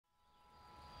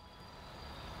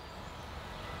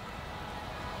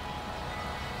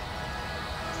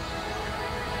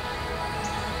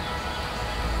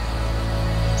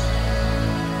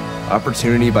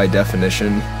Opportunity, by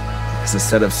definition, is a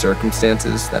set of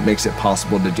circumstances that makes it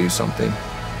possible to do something.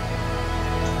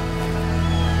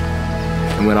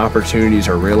 And when opportunities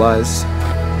are realized,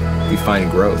 we find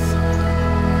growth.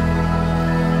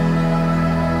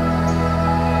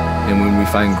 And when we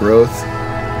find growth,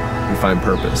 we find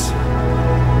purpose.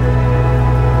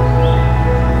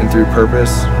 And through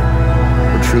purpose,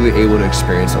 we're truly able to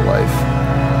experience a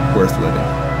life worth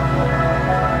living.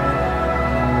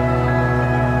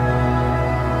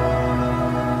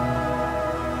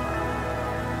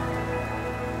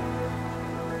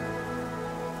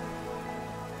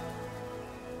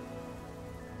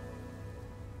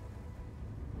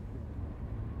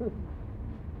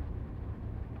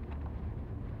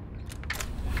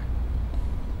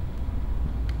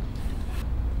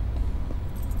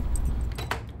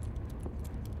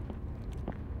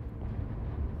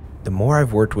 The more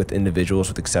I've worked with individuals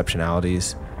with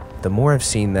exceptionalities, the more I've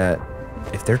seen that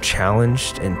if they're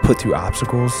challenged and put through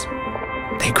obstacles,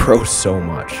 they grow so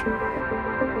much.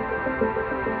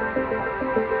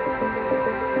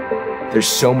 There's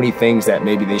so many things that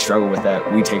maybe they struggle with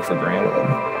that we take for granted,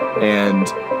 and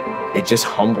it just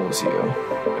humbles you,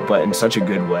 but in such a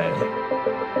good way.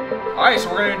 All right,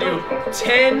 so we're gonna do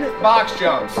 10 box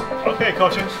jumps. Okay,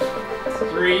 coaches.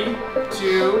 3,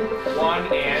 2,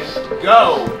 1, and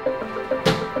go.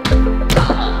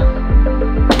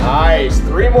 Nice,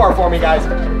 3 more for me, guys.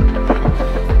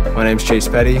 My name's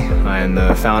Pettey. I am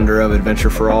the founder of Adventure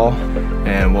for All,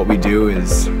 and what we do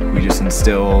is we just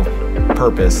instill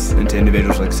purpose into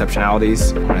individuals with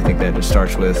exceptionalities. And I think that just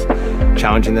starts with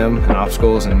challenging them and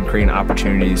obstacles and creating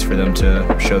opportunities for them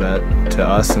to show that to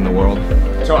us and the world.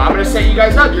 So I'm gonna set you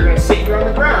guys up. You're gonna sit here on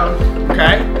the ground,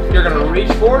 okay? You're gonna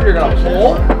reach forward, you're gonna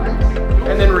pull,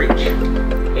 and then reach.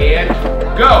 And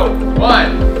go,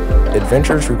 1.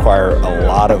 Adventures require a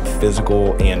lot of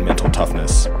physical and mental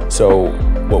toughness. So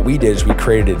what we did is we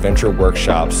created adventure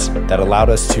workshops that allowed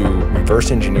us to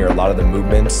reverse engineer a lot of the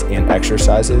movements and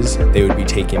exercises they would be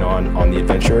taking on the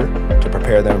adventure to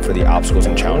prepare them for the obstacles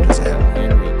and challenges ahead.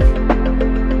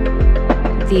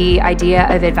 The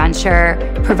idea of adventure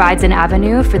provides an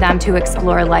avenue for them to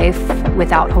explore life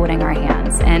without holding our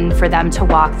hands, and for them to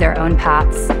walk their own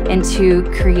paths and to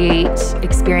create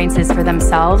experiences for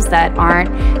themselves that aren't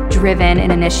driven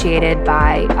and initiated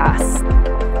by us.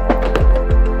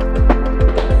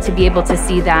 To be able to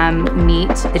see them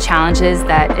meet the challenges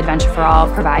that Adventure for All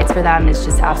provides for them is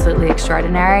just absolutely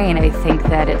extraordinary, and I think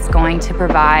that it's going to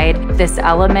provide this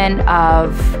element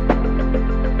of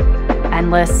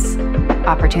endless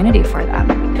opportunity for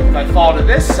them. If I fall to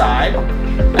this side,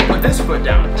 I put this foot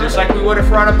down, just like we would if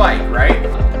we're on a bike, right?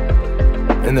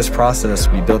 In this process,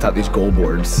 we built out these goal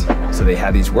boards. So they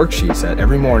have these worksheets that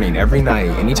every morning, every night,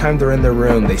 anytime they're in their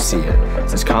room, they see it.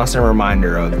 It's this constant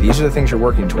reminder of these are the things you're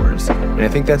working towards. And I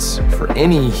think that's, for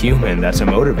any human, that's a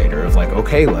motivator of like,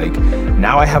 okay, like,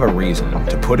 now I have a reason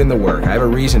to put in the work. I have a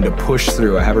reason to push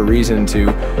through. I have a reason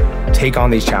to take on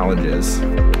these challenges.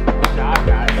 Good job,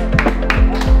 guys.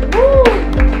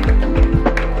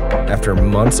 After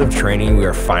months of training, we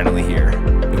are finally here,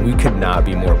 and we could not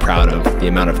be more proud of the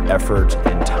amount of effort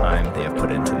and time they have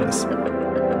put into this.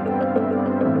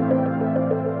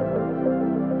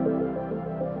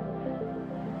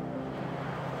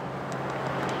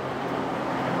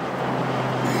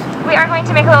 We are going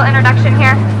to make a little introduction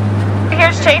here.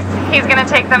 Here's Chase. He's going to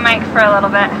take the mic for a little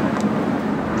bit.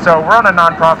 So we're on a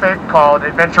nonprofit called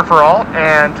Adventure for All,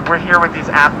 and we're here with these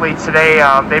athletes today.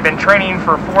 They've been training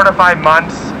for 4 to 5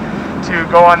 months to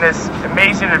go on this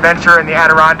amazing adventure in the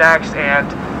Adirondacks, and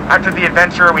after the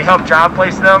adventure we help job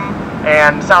place them,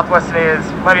 and Southwest today is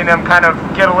letting them kind of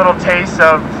get a little taste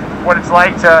of what it's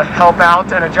like to help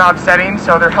out in a job setting.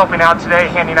 So they're helping out today,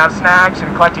 handing out snacks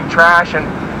and collecting trash, and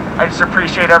I just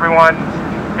appreciate everyone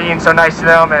being so nice to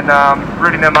them and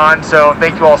rooting them on, so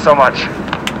thank you all so much.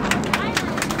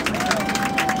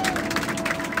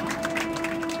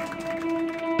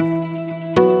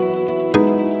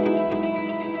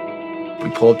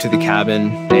 Pull up to the cabin,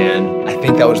 and I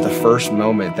think that was the first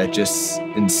moment that just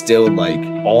instilled like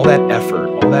all that effort,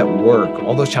 all that work,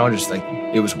 all those challenges, like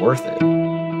it was worth it.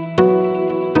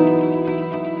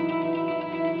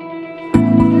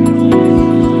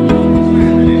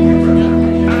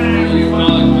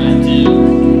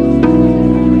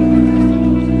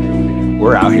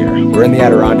 We're out here. We're in the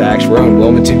Adirondacks, we're in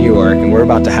Wilmington, New York, and we're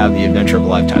about to have the adventure of a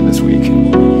lifetime this week.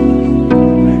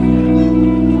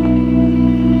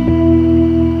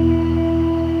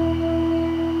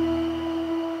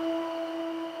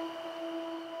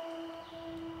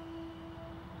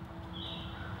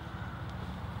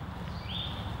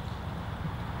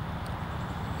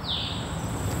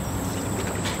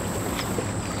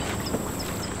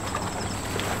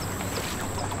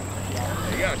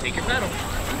 go. Take your pedal.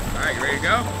 All right, you ready to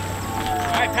go? All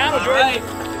right, paddle, Jordan.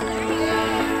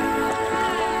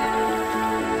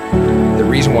 The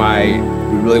reason why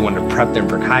we really wanted to prep them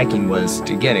for kayaking was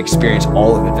to, again, experience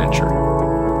all of adventure.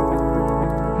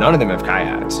 None of them have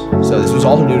kayaks, so this was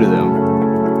all new to them.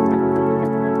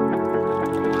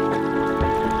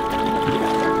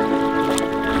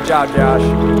 Good job, Josh.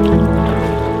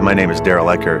 My name is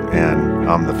Daryl Eckert, and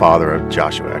I'm the father of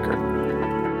Joshua Eckert.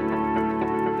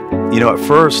 You know, at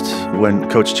first, when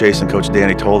Coach Chase and Coach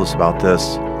Danny told us about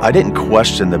this, I didn't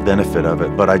question the benefit of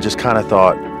it, but I just kind of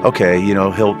thought, okay, you know,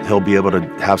 he'll be able to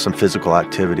have some physical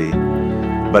activity.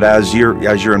 But as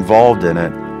you're involved in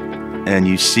it, and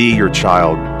you see your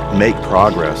child make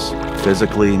progress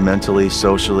physically, mentally,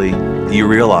 socially, you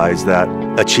realize that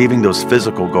achieving those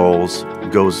physical goals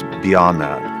goes beyond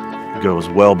that, goes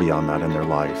well beyond that in their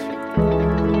life.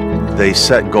 They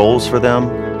set goals for them,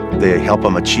 they help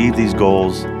them achieve these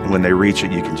goals, and when they reach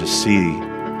it, you can just see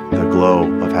the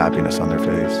glow of happiness on their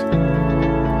face.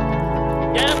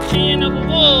 Captain of the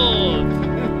wolves!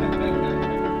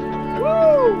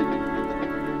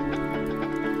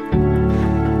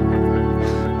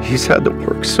 He's had to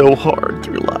work so hard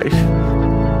through life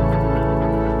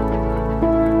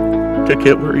to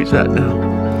get where he's at now.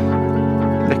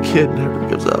 And the kid never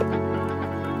gives up.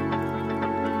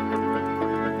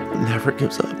 Never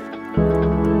gives up.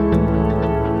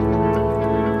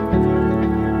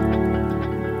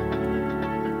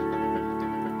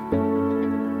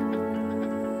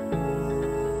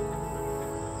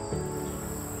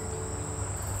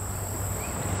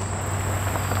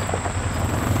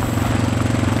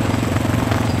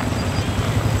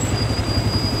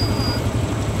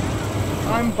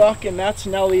 I'm Buck and that's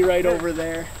Nelly right over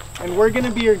there. And we're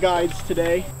gonna be your guides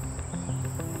today.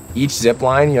 Each zip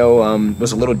line, you know,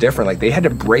 was a little different. Like they had to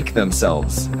break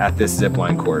themselves at this zip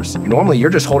line course. Normally you're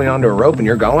just holding onto a rope and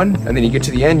you're going, and then you get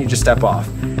to the end, you just step off.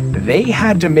 They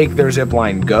had to make their zip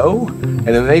line go, and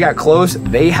then when they got close,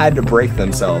 they had to break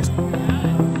themselves.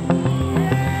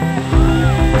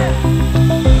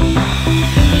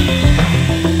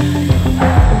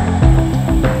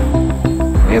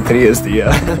 Anthony is the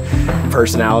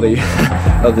personality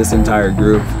of this entire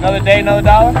group. Another day, another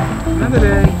dollar? Another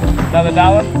day. Another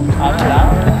dollar? Another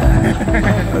dollar?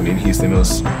 I mean, he's the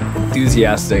most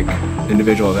enthusiastic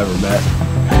individual I've ever met.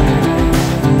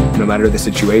 No matter the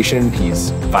situation,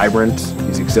 he's vibrant,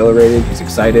 he's exhilarated, he's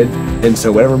excited. And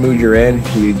so whatever mood you're in,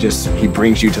 he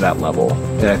brings you to that level.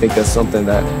 And I think that's something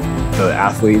that the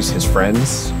athletes, his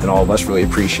friends, and all of us really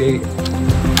appreciate.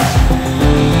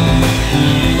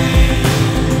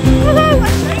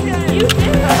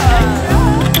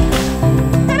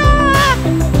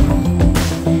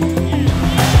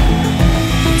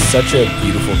 Such a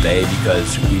beautiful day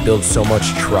because we build so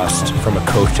much trust from a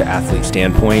coach to athlete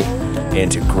standpoint, and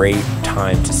it's a great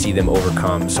time to see them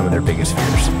overcome some of their biggest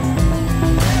fears.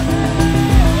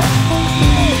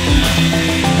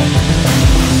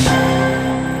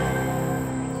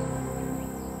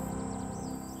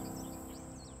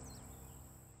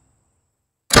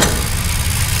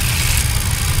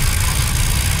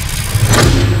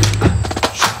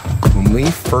 When we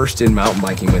first did mountain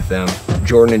biking with them,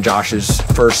 Jordan and Josh's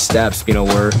first steps, you know,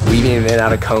 were weaving in and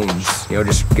out of cones, you know,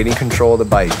 just getting control of the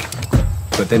bike.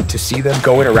 But then to see them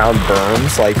going around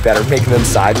berms like that are making them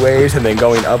sideways and then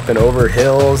going up and over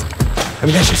hills, I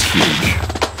mean, that's just huge.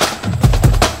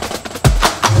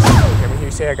 Let me hear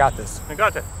you say, I got this. I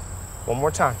got it. One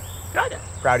more time. Got it.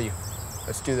 Proud of you.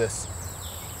 Let's do this.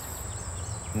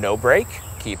 No break,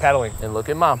 keep pedaling, and look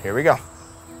at mom. Here we go.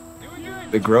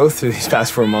 The growth through these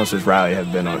past 4 months with Riley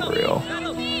have been unreal.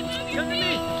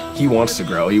 He wants to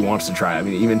grow, he wants to try. I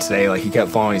mean, even today, like, he kept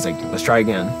following, he's like, let's try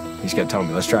again. He just kept telling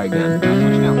me, let's try again.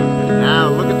 Now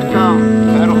look at the cone.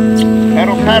 Pedal,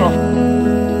 pedal, pedal.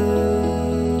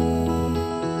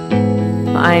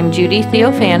 I'm Judy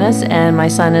Theophanis, and my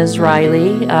son is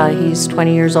Riley. He's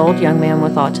 20 years old, young man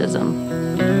with autism.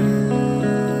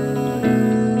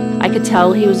 I could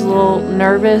tell he was a little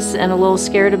nervous and a little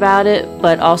scared about it,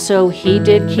 but also he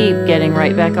did keep getting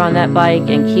right back on that bike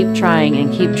and keep trying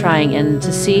and keep trying. And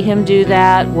to see him do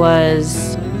that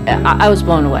was, I was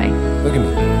blown away. Look at me.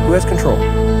 Who has control?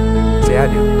 Say I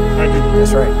do. I do.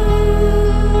 That's right.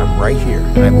 I'm right here,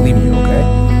 and I believe in you, okay?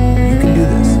 You can do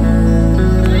this.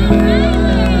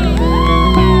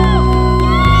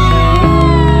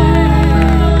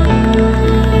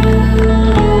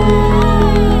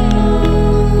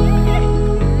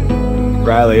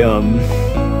 Riley,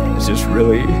 it's just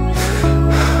really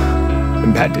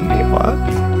impacted me a lot.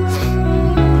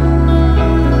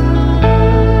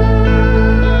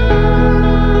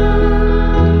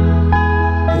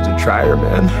 He's a trier,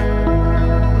 man.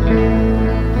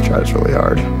 tries really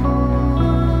hard.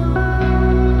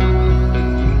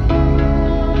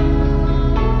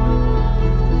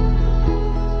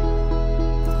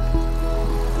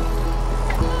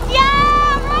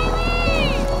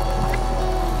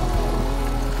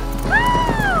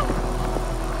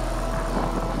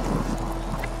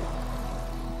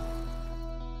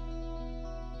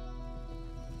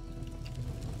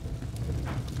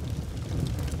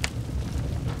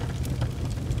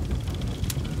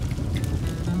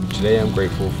 Today I'm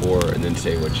grateful for, and then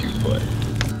say what you put.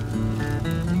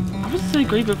 I would say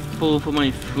grateful for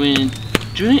my friend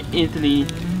Int'l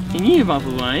and you about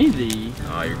variety.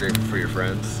 Oh, you're grateful for your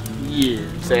friends? Yeah.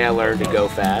 Say I learned to go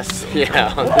fast.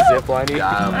 Yeah, on the zip lining.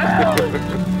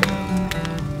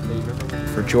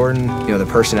 For Jordan, you know, the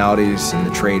personalities and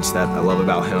the traits that I love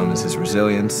about him is his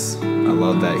resilience. I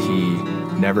love that he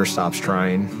never stops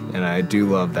trying, and I do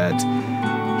love that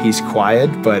he's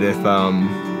quiet, but if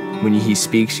when he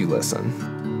speaks, you listen.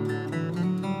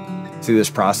 Through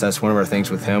this process, one of our things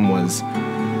with him was,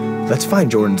 let's find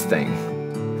Jordan's thing.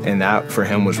 And that, for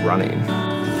him, was running.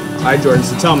 All right, Jordan,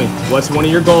 so tell me, what's one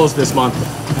of your goals this month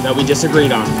that we just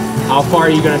agreed on? How far are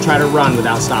you going to try to run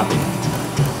without stopping?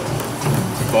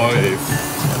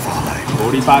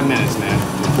 45 minutes, man.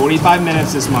 45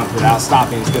 minutes this month without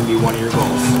stopping is going to be one of your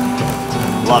goals.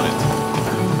 Love it.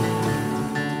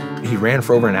 He ran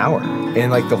for over an hour. And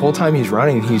like the whole time he's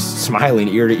running, he's smiling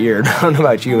ear to ear. I don't know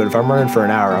about you, but if I'm running for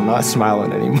an hour, I'm not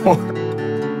smiling anymore.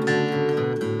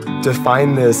 To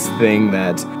find this thing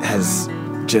that has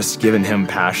just given him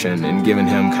passion and given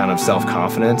him kind of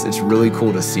self-confidence, it's really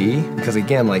cool to see. Because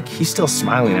again, like he's still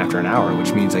smiling after an hour,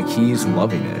 which means like he's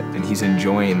loving it and he's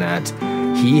enjoying that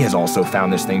he has also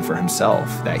found this thing for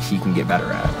himself that he can get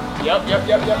better at. Yep.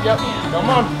 Come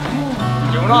on.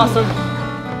 You're doing awesome.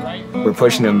 We're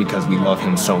pushing him because we love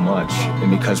him so much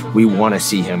and because we want to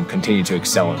see him continue to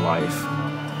excel in life.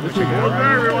 Okay,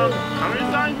 everyone. How many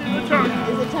times is the turn?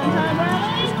 Is it 10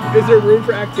 times already? Is there room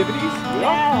for activities?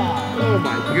 Yeah. Oh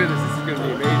my goodness, this is going to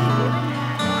be amazing.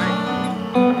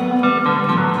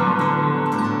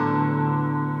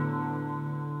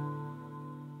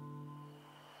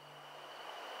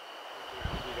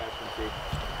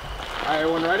 All right,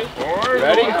 everyone ready?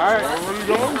 Ready? All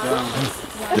right.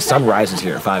 The sun rises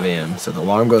here at 5 a.m., so the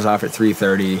alarm goes off at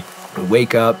 3:30. We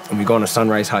wake up and we go on a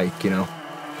sunrise hike, you know,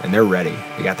 and they're ready.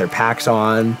 They got their packs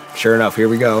on. Sure enough, here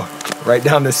we go. Right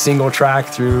down this single track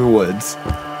through the woods.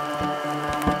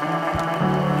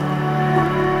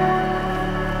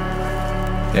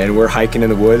 And we're hiking in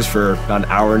the woods for about an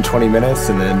hour and 20 minutes,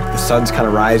 and then the sun's kind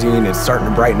of rising, it's starting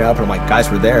to brighten up, and I'm like, guys,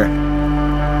 we're there.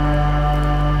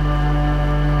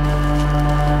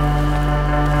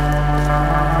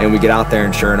 And we get out there,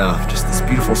 and sure enough, just this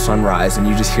beautiful sunrise, and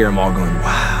you just hear them all going,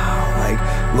 wow, like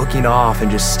looking off and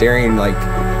just staring like,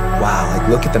 wow, like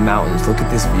look at the mountains, look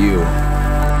at this view.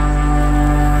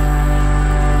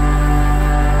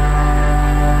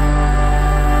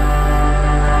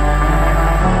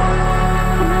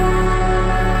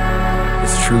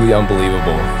 It's truly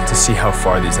unbelievable to see how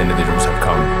far these individuals have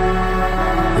come.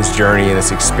 This journey and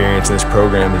this experience and this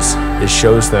program it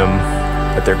shows them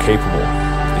that they're capable.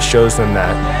 It shows them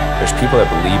that there's people that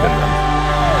believe in them.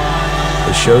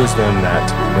 It shows them that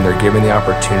when they're given the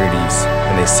opportunities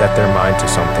and they set their mind to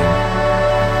something,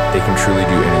 they can truly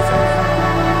do anything.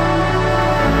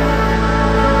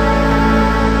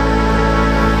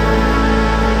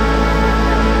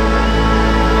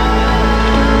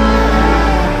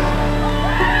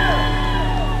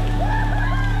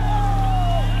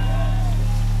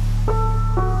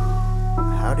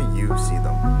 How do you see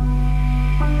them?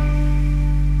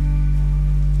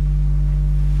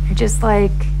 You're just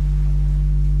like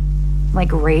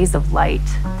rays of light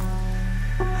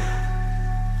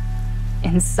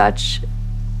in such,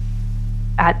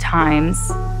 at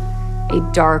times, a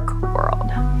dark world.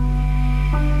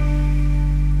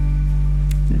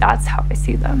 That's how I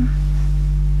see them.